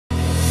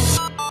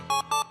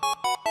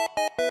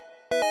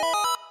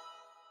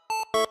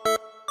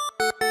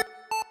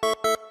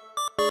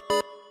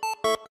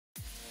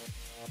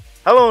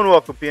Hello and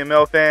welcome,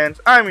 PML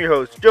fans. I'm your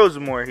host,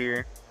 Joseph Moore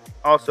here,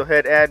 also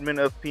head admin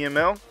of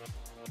PML.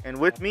 And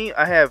with me,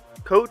 I have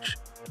Coach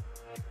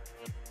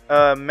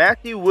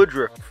Matthew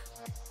Woodruff.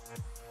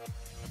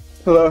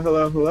 Hello,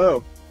 hello,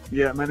 hello.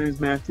 Yeah, my name is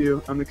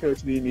Matthew. I'm the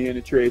coach of the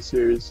Indiana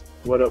Tracers.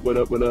 What up, what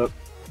up, what up?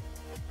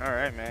 All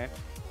right, man.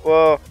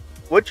 Well,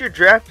 what's your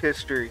draft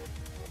history?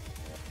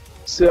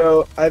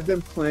 So, I've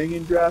been playing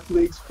in draft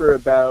leagues for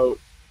about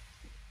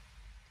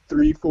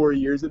 3, 4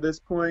 years at this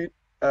point.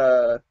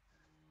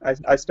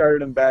 I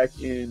started them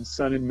back in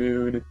Sun and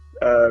Moon,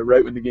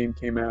 right when the game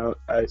came out.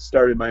 I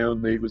started my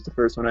own league, was the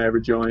first one I ever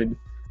joined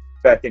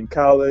back in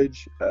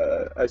college.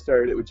 I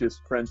started it with just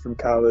friends from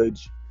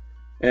college,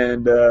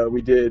 and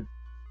we did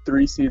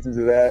 3 seasons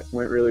of that.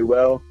 Went really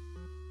well,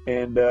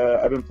 and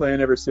I've been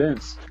playing ever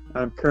since.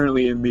 I'm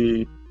currently in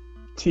the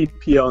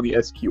TPL and the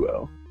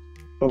SQL,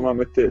 along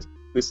with this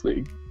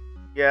league.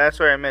 Yeah, that's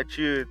where I met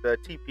you, the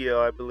TPL,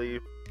 I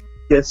believe.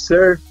 Yes,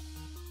 sir.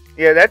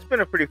 Yeah, that's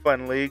been a pretty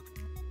fun league.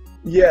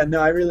 Yeah, no,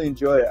 I really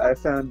enjoy it. I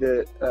found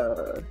it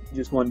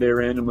just one day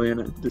randomly,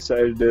 and I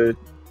decided to,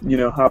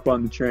 hop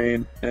on the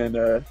train.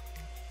 And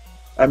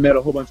I met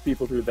a whole bunch of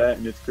people through that,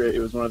 and it's great. It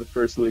was one of the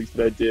first leagues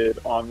that I did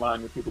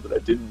online with people that I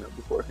didn't know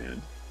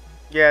beforehand.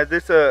 Yeah,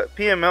 this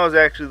PML is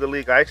actually the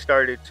league I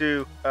started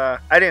too.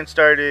 I didn't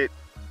start it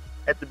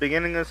at the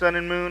beginning of Sun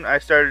and Moon. I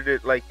started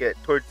it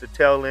towards the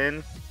tail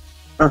end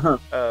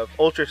of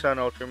Ultra Sun,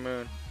 Ultra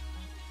Moon.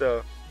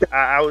 So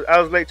I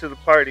was late to the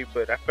party,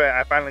 but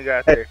I finally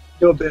got there.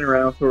 Still been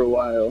around for a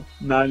while.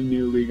 Not a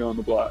new league on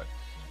the block.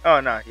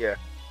 Oh no, yeah.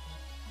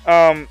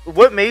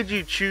 What made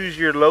you choose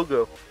your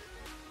logo?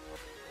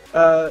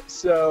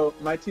 So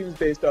my team is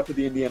based off of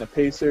the Indiana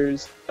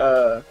Pacers.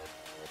 I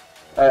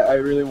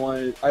really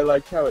wanted. I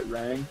liked how it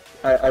rang.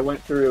 I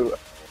went through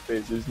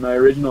phases. My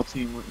original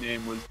team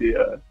name was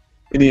the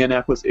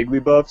Indianapolis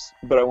Iggly Buffs,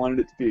 but I wanted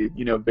it to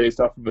be, based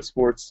off of a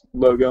sports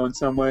logo in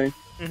some way.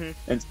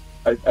 Mm-hmm. And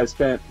I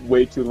spent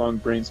way too long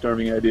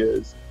brainstorming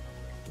ideas.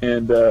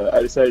 And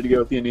I decided to go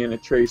with the Indiana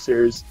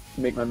Tracers,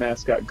 make my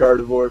mascot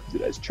Gardevoir because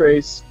it has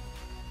Trace.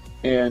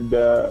 And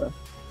a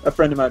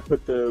friend of mine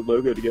put the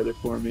logo together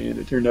for me, and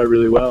it turned out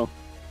really well.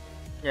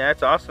 Yeah,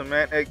 that's awesome,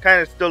 man. It kind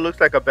of still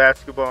looks like a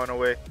basketball in a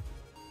way.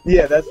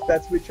 Yeah,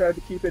 that's we tried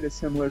to keep it as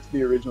similar to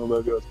the original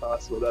logo as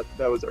possible.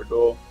 That was our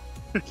goal.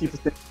 Keep the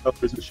same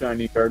colors with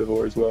shiny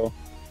Gardevoir as well.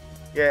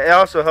 Yeah, it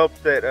also helps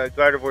that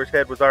Gardevoir's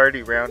head was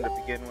already round to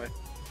begin with.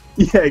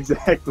 Yeah,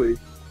 exactly.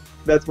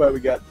 That's why we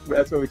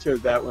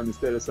chose that one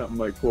instead of something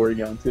like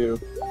Porygon too.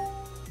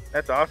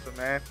 That's awesome,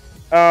 man.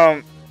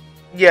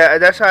 Yeah,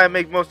 that's how I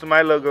make most of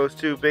my logos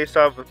too, based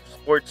off of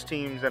sports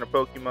teams and a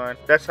Pokemon.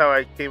 That's how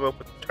I came up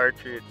with the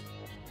Chartreuse.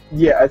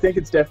 Yeah, I think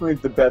it's definitely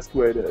the best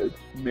way to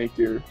make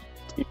your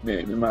team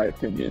name, in my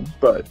opinion.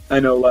 But I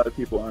know a lot of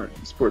people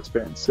aren't sports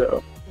fans,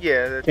 so.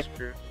 Yeah, that's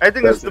true. I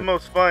think it's the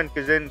most fun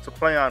because then it's a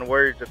play on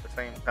words at the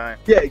same time.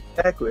 Yeah,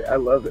 exactly. I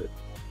love it.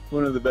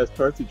 One of the best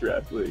parts of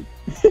Draft League.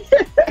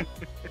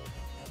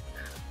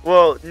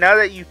 Well, now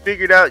that you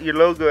figured out your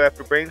logo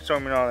after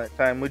brainstorming all that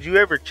time, would you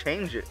ever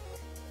change it?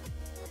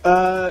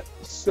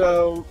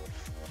 So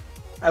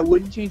I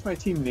wouldn't change my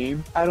team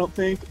name. I don't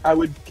think. I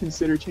would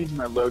consider changing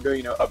my logo.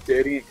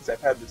 Updating it because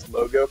I've had this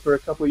logo for a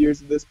couple of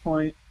years at this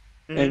point,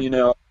 and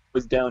I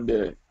was down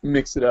to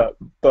mix it up,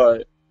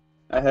 but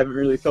I haven't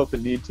really felt the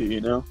need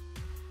to.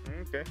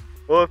 Okay.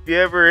 Well, if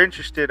you're ever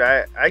interested,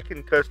 I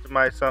can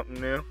customize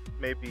something new.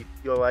 Maybe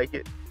you'll like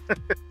it.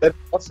 That's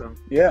awesome.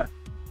 Yeah.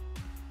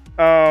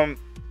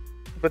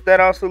 But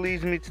that also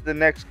leads me to the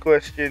next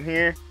question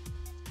here.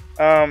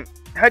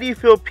 How do you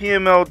feel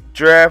PML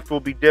draft will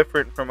be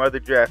different from other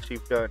drafts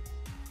you've done?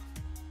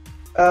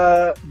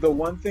 The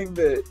one thing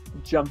that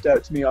jumped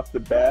out to me off the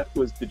bat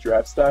was the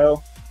draft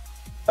style.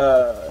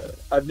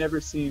 I've never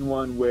seen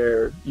one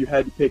where you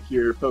had to pick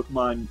your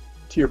Pokemon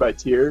tier by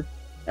tier.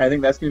 I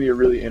think that's going to be a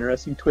really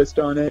interesting twist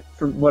on it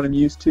from what I'm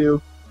used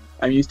to.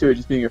 I'm used to it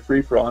just being a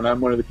free-for-all, and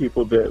I'm one of the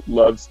people that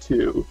loves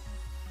to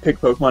pick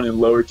Pokemon in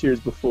lower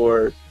tiers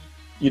before,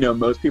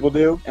 most people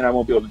do, and I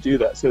won't be able to do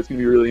that. So it's going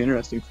to be really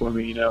interesting for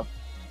me,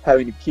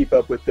 having to keep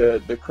up with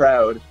the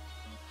crowd.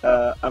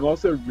 I'm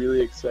also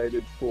really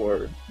excited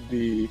for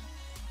the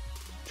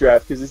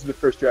draft because this is the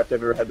first draft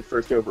I've ever had the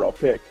first overall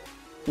pick,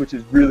 which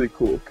is really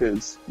cool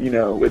because,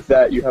 with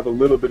that you have a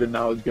little bit of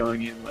knowledge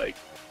going in, like,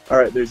 all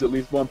right, there's at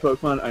least one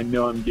Pokemon I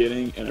know I'm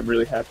getting, and I'm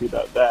really happy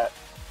about that.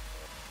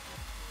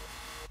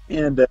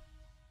 And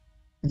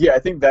yeah, I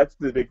think that's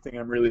the big thing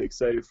I'm really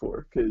excited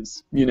for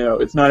because,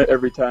 it's not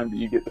every time that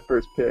you get the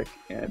first pick,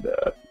 and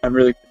I'm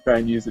really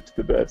trying to use it to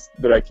the best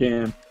that I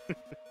can.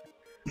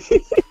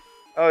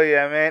 Oh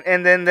yeah, man.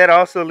 And then that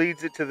also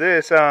leads it to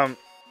this.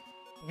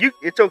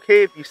 It's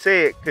okay if you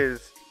say it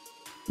because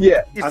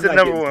it's the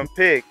number one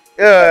pick.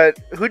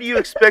 Who do you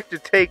expect to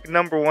take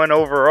number one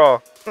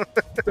overall? So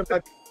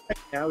my pick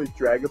now is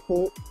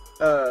Dragapult.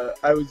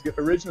 I was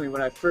originally,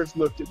 when I first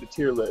looked at the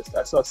tier list,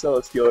 I saw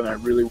Celesteela and I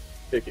really wanted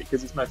to pick it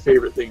because it's my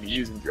favorite thing to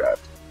use in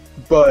draft.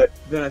 But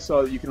then I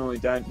saw that you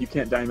can't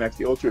Dynamax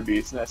the Ultra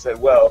Beast, and I said,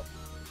 well,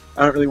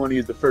 I don't really want to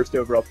use the first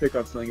overall pick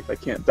on something if I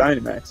can't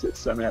Dynamax it,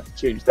 so I'm going to have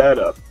to change that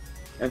up.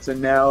 And so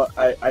now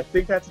I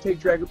think I have to take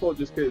Dragapult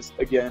just because,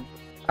 again,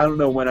 I don't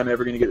know when I'm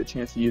ever going to get the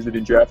chance to use it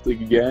in Draft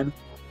League again.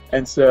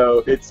 And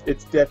so it's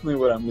definitely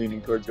what I'm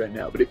leaning towards right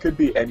now. But it could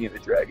be any of the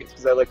dragons,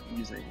 because I like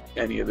using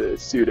any of the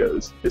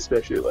pseudos,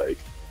 especially like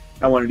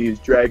I wanted to use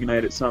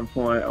Dragonite at some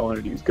point, I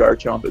wanted to use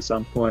Garchomp at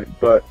some point,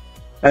 but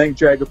I think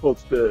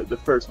Dragapult's the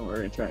first one we're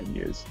going to try and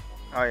use.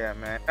 Oh yeah,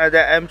 man.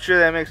 I'm sure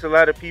that makes a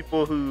lot of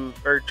people who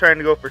are trying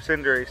to go for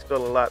Cinderace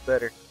feel a lot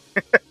better.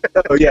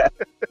 Oh yeah.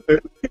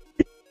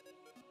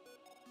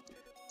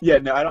 Yeah,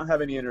 no, I don't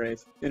have any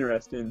interest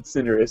in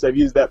Cinderace. I've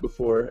used that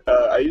before.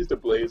 I used a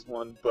Blaze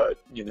one, but,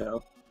 you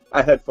know,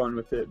 I had fun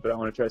with it, but I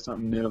want to try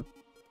something new.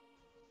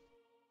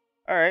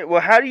 Alright, well,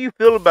 how do you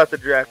feel about the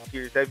draft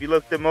tiers? Have you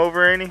looked them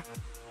over any?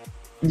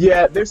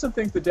 Yeah, there's some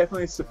things that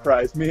definitely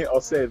surprised me, I'll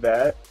say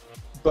that.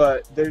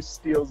 But there's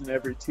steals in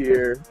every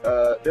tier.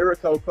 There were a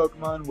couple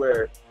Pokemon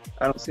where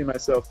I don't see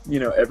myself, you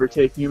know, ever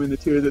taking them in the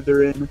tier that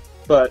they're in.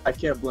 But I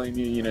can't blame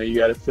you, you know, you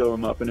got to fill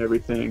them up and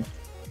everything.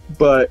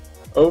 But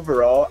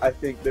overall, I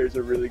think there's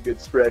a really good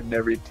spread in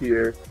every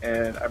tier,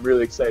 and I'm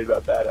really excited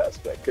about that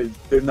aspect because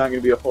there's not going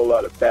to be a whole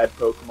lot of bad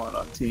Pokemon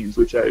on teams,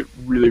 which I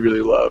really,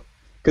 really love.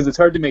 Because it's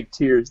hard to make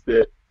tiers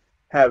that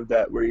have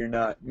that, where you're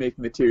not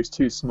making the tiers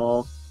too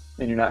small,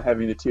 and you're not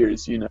having the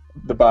tiers, you know,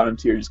 the bottom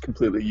tier is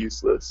completely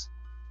useless.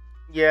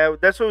 Yeah,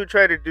 that's what we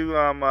try to do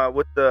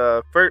with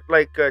the first,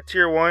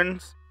 tier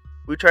 1s.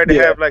 We try to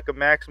have like a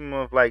maximum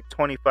of like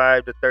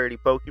 25 to 30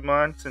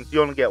 Pokemon, since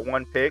you only get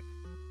one pick.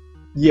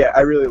 Yeah, I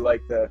really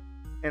like that.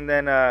 And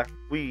then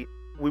we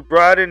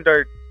broadened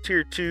our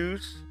tier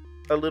 2s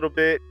a little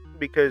bit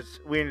because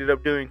we ended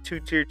up doing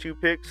 2 tier 2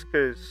 picks,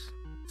 because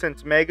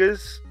since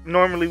Megas,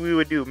 normally we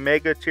would do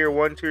Mega tier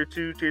 1, tier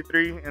 2, tier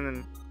 3, and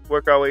then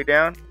work our way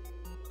down.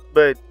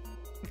 But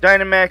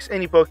Dynamax,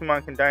 any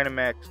Pokemon can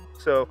Dynamax,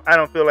 so I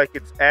don't feel like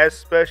it's as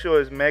special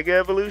as Mega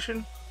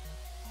Evolution.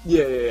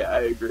 Yeah,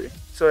 I agree.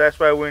 So that's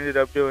why we ended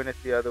up doing it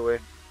the other way.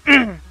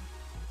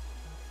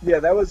 Yeah,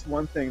 that was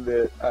one thing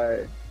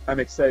that I'm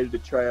excited to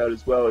try out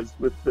as well, is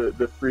with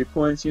the free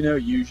points, you know,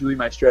 usually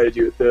my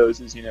strategy with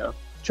those is, you know,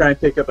 try and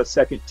pick up a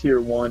second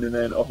tier 1 and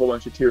then a whole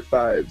bunch of tier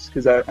 5s,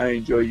 because I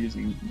enjoy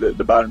using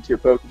the bottom tier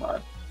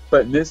Pokemon.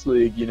 But in this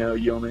league, you know,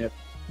 you only have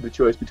the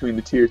choice between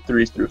the tier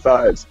 3s through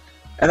 5s.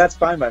 And that's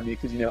fine by me,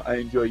 because, you know, I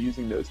enjoy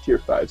using those tier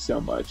 5s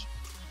so much.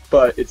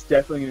 But it's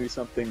definitely going to be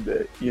something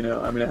that, you know,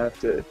 I'm going to have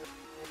to,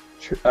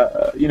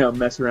 you know,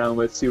 mess around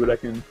with, see what I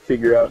can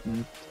figure out,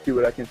 and see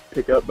what I can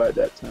pick up by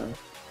that time.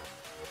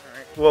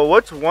 Well,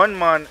 what's one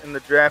mon in the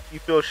draft you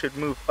feel should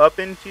move up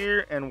in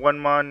tier, and one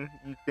mon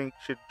you think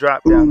should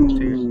drop down the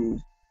tier?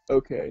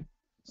 Okay,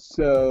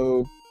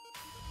 so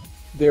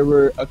there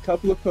were a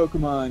couple of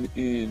Pokemon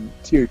in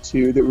tier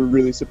 2 that were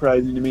really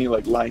surprising to me,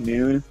 like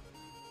Linoon.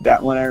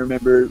 That one I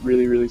remember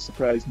really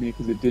surprised me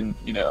because it didn't,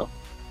 you know,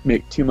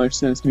 make too much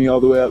sense to me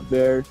all the way up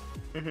there.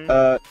 Mm-hmm.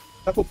 A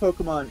couple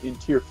Pokemon in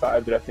tier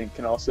 5 that I think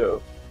can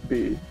also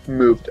be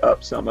moved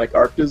up some, like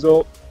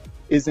Arctozolt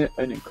isn't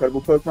an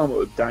incredible Pokemon, but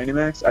with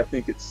Dynamax, I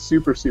think it's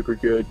super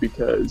good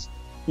because,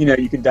 you know,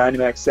 you can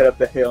Dynamax, set up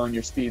the hail, and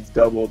your speed's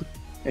doubled,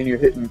 and you're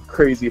hitting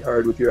crazy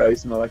hard with your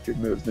Ice and Electric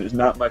moves. There's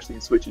not much that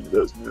can switch into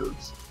those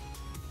moves.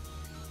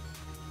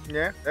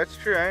 Yeah, that's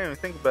true. I didn't even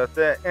think about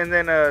that. And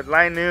then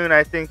Linoon,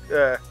 I think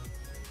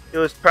it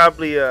was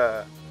probably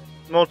a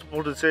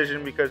multiple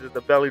decision because of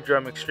the Belly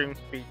Drum Extreme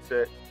Speed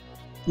set.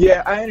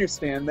 Yeah, I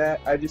understand that.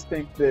 I just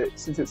think that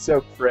since it's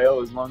so frail,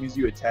 as long as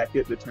you attack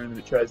it the turn that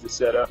it tries to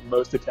set up,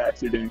 most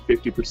attacks are doing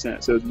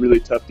 50%, so it's really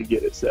tough to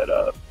get it set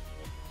up.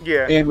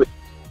 Yeah. And with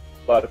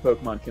a lot of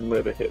Pokemon can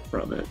live a hit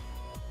from it.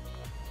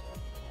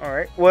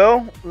 Alright,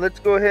 well, let's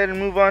go ahead and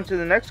move on to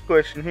the next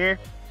question here.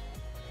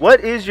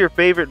 What is your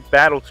favorite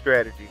battle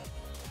strategy?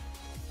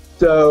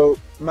 So,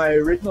 my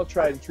original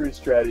tried and true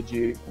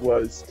strategy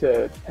was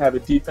to have a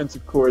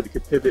defensive core that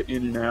could pivot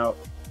in and out.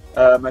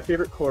 My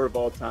favorite core of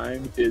all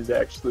time is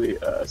actually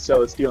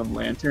Celesteal and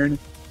Lantern.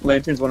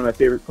 Lantern's one of my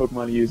favorite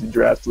Pokemon to use in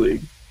Draft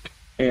League.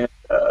 And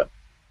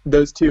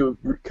those two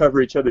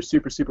cover each other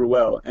super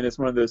well. And it's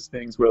one of those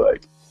things where,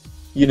 like,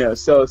 you know,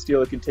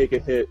 Celesteal can take a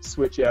hit,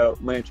 switch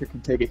out. Lantern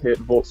can take a hit,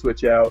 Volt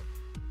switch out.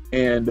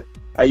 And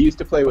I used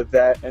to play with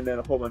that and then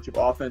a whole bunch of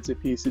offensive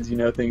pieces, you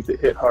know, things that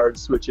hit hard,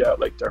 switch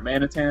out, like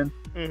Darmanitan.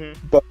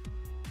 Mm-hmm. But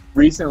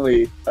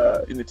recently,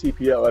 in the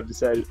TPL, I've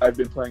decided I've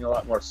been playing a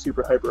lot more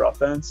super hyper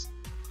offense.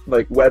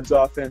 Like Webb's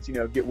offense, you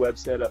know, get Webb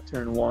set up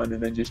turn 1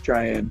 and then just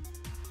try and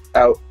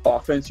out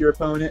offense your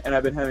opponent. And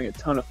I've been having a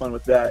ton of fun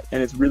with that.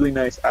 And it's really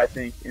nice, I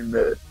think, in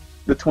the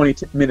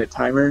 20-minute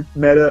timer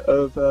meta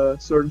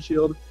of Sword and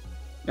Shield.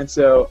 And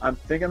so I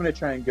think I'm going to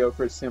try and go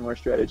for a similar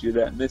strategy to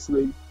that in this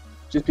league.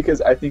 Just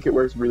because I think it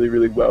works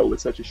really well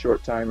with such a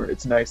short timer.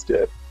 It's nice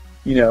to,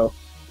 you know,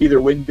 either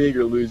win big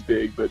or lose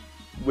big, but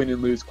win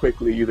and lose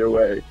quickly either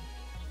way.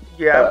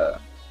 Yeah,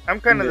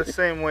 I'm kind of the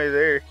same way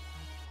there.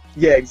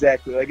 Yeah,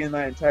 exactly. Like in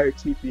my entire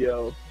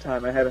TPL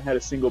time, I haven't had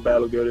a single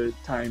battle go to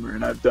timer,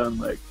 and I've done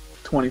like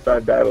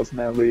 25 battles in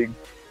that league.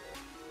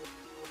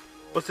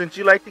 Well, since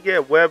you like to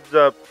get webs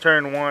up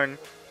turn 1,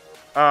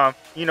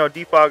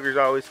 defoggers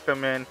always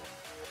come in.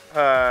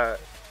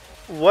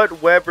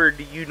 What Weber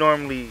do you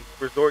normally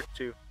resort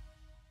to?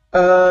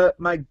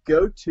 My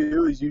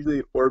go-to is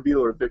usually Orbeal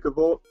or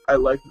Vikavolt. I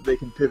like that they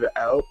can pivot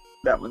out.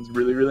 That one's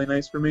really, really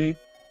nice for me.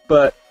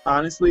 But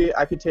honestly,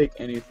 I could take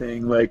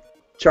anything. Like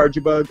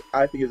Charjabug,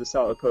 I think is a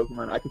solid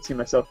Pokemon. I could see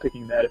myself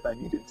picking that if I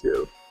needed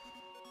to.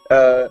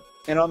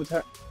 And on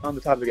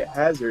the topic of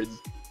hazards,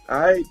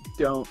 I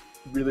don't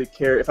really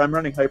care. If I'm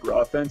running Hyper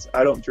Offense,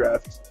 I don't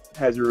draft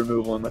hazard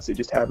removal unless it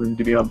just happens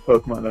to be on the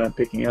Pokemon that I'm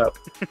picking up.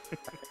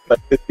 But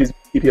with these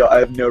PPL, I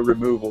have no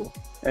removal.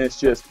 And it's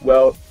just,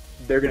 well,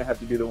 they're going to have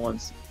to be the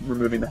ones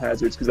removing the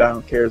hazards because I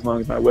don't care as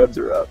long as my webs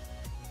are up.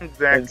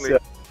 Exactly. So,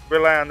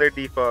 rely on their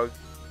defog.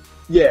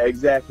 Yeah,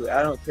 exactly.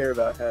 I don't care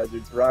about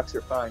hazards. Rocks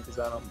are fine because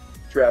I don't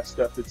draft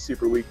stuff that's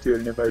super weak to it,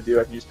 and if I do,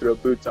 I can just throw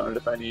boots on it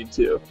if I need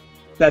to.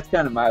 That's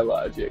kind of my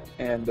logic,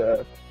 and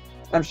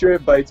I'm sure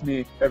it bites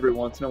me every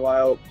once in a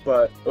while,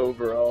 but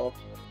overall,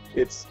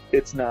 it's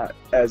not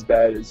as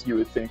bad as you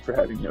would think for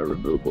having no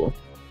removal.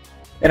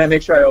 And I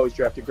make sure I always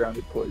draft a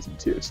grounded poison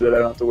too, so that I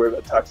don't have to worry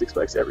about toxic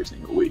spikes every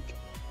single week.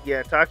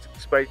 Yeah, toxic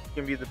spikes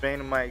can be the bane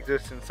of my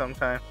existence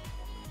sometimes.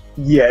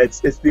 Yeah, it's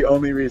the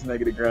only reason I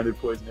get a grounded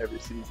poison every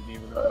season,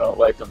 even though I don't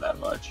like them that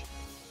much.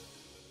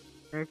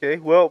 Okay,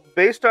 well,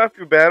 based off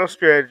your battle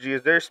strategy,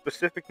 is there a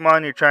specific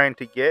mon you're trying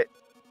to get?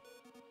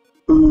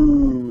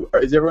 Ooh,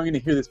 is everyone going to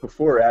hear this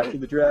before or after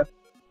the draft?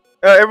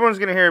 Everyone's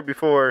going to hear it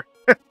before.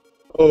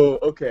 Oh,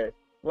 okay.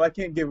 Well, I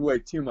can't give away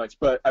too much,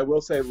 but I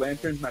will say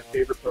Lantern's my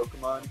favorite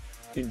Pokemon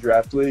in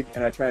Draft League,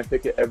 and I try and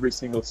pick it every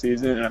single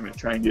season, and I'm going to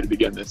try and get it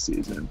again this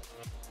season.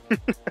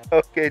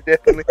 Okay,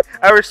 definitely.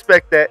 I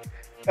respect that.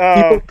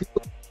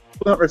 People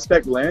don't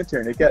respect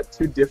Lantern. It got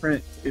 2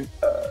 different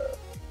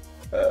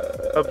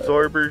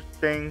absorber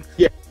things.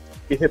 Yeah,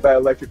 get hit by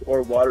electric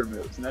or water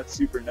moves, and that's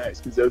super nice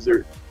because those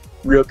are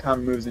real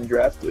common moves in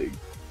Draft League.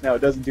 Now, it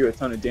doesn't do a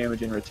ton of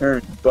damage in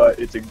return, but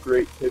it's a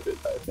great pivot,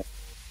 I think.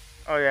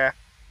 Oh,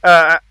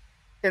 yeah.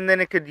 And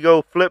then it could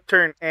go flip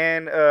turn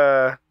and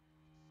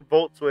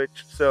volt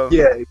switch. So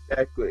yeah,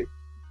 exactly.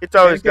 It's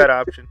always got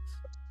options.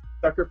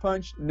 Sucker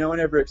Punch, no one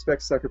ever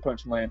expects Sucker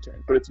Punch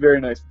Lantern, but it's very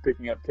nice for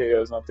picking up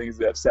KOs on things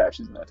that have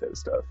sashes and that type of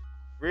stuff.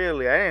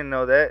 Really? I didn't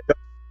know that.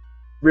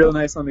 Real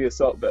nice on the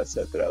Assault Vest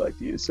set that I like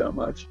to use so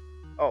much.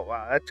 Oh,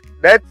 wow.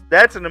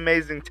 That's an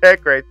amazing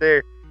tech right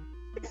there.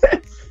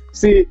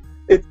 See,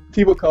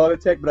 people call it a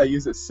tech, but I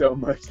use it so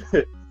much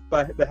that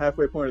by the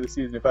halfway point of the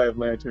season, if I have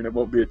Lantern, it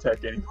won't be a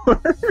tech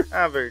anymore.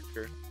 Very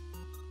true.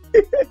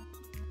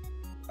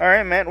 All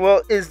right, man.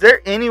 Well, is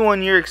there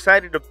anyone you're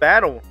excited to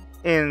battle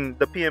in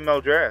the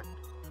PML draft?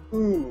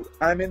 Ooh,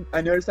 I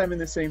noticed I'm in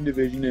the same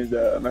division as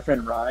my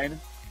friend Ryan,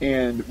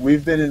 and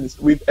we've been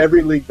in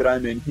every league that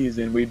I'm in, he's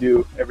in. We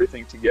do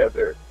everything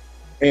together,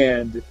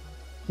 and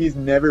he's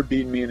never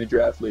beaten me in a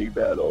draft league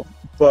battle,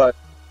 but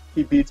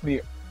he beats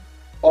me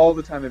all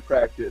the time in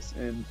practice,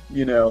 and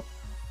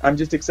I'm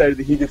just excited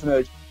that he gets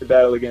another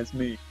battle against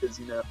me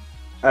because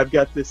I've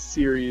got this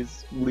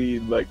series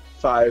lead like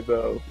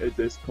 5-0 at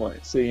this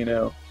point,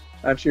 so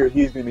I'm sure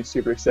he's going to be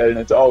super excited, and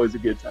it's always a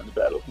good time to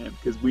battle him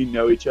because we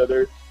know each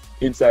other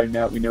inside and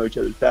out. We know each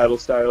other's battle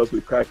styles. We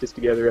practice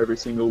together every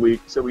single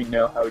week, so we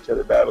know how each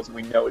other battles, and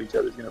we know what each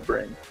other's going to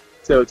bring.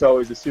 So it's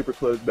always a super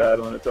close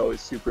battle, and it's always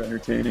super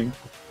entertaining.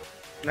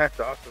 That's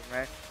awesome,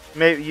 man.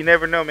 Maybe you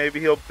never know. Maybe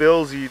he'll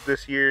bills you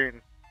this year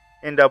and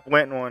end up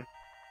winning one.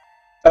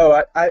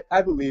 Oh,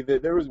 I believe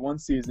it. There was one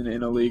season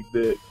in a league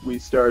that we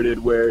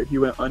started where he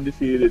went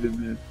undefeated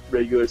in the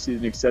regular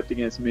season except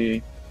against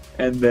me,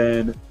 and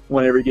then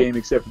won every game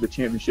except for the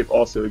championship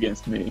also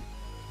against me.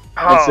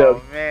 Oh, and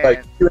so,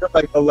 man. he went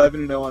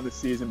 11-0 on the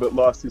season, but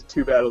lost his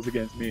 2 battles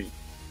against me.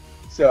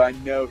 So I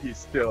know he's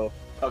still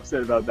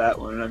upset about that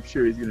one, and I'm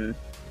sure he's going to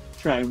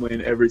try and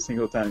win every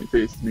single time he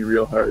faces me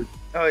real hard.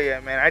 Oh, yeah,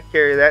 man. I'd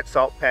carry that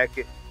salt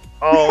packet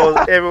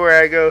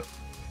everywhere I go.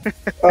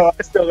 Oh,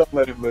 I still don't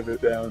let him live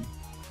it down.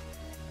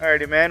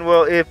 Alrighty, man.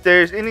 Well, if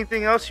there's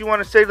anything else you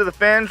want to say to the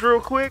fans real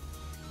quick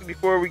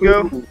before we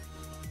go.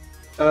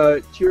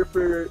 Cheer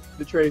for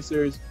the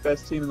Tracers,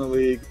 best team in the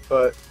league,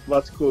 but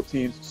lots of cool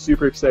teams.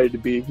 Super excited to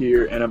be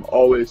here, and I'm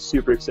always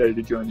super excited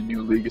to join the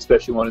new league,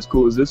 especially one as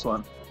cool as this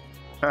one.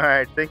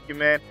 Alright, thank you,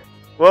 man.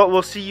 Well,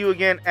 we'll see you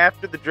again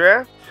after the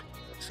draft.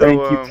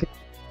 So,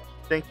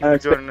 thank you for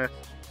joining us.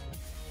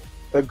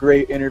 A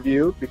great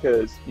interview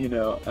because,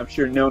 I'm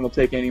sure no one will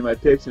take any of my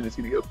picks, and it's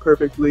going to go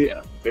perfectly, and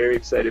I'm very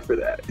excited for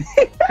that.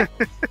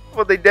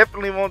 Well, they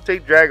definitely won't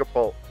take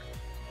Dragapult.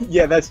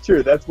 Yeah, that's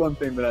true. That's one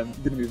thing that I'm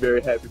going to be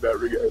very happy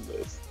about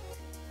regardless.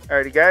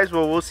 Alrighty, guys.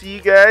 Well, we'll see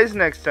you guys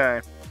next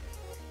time.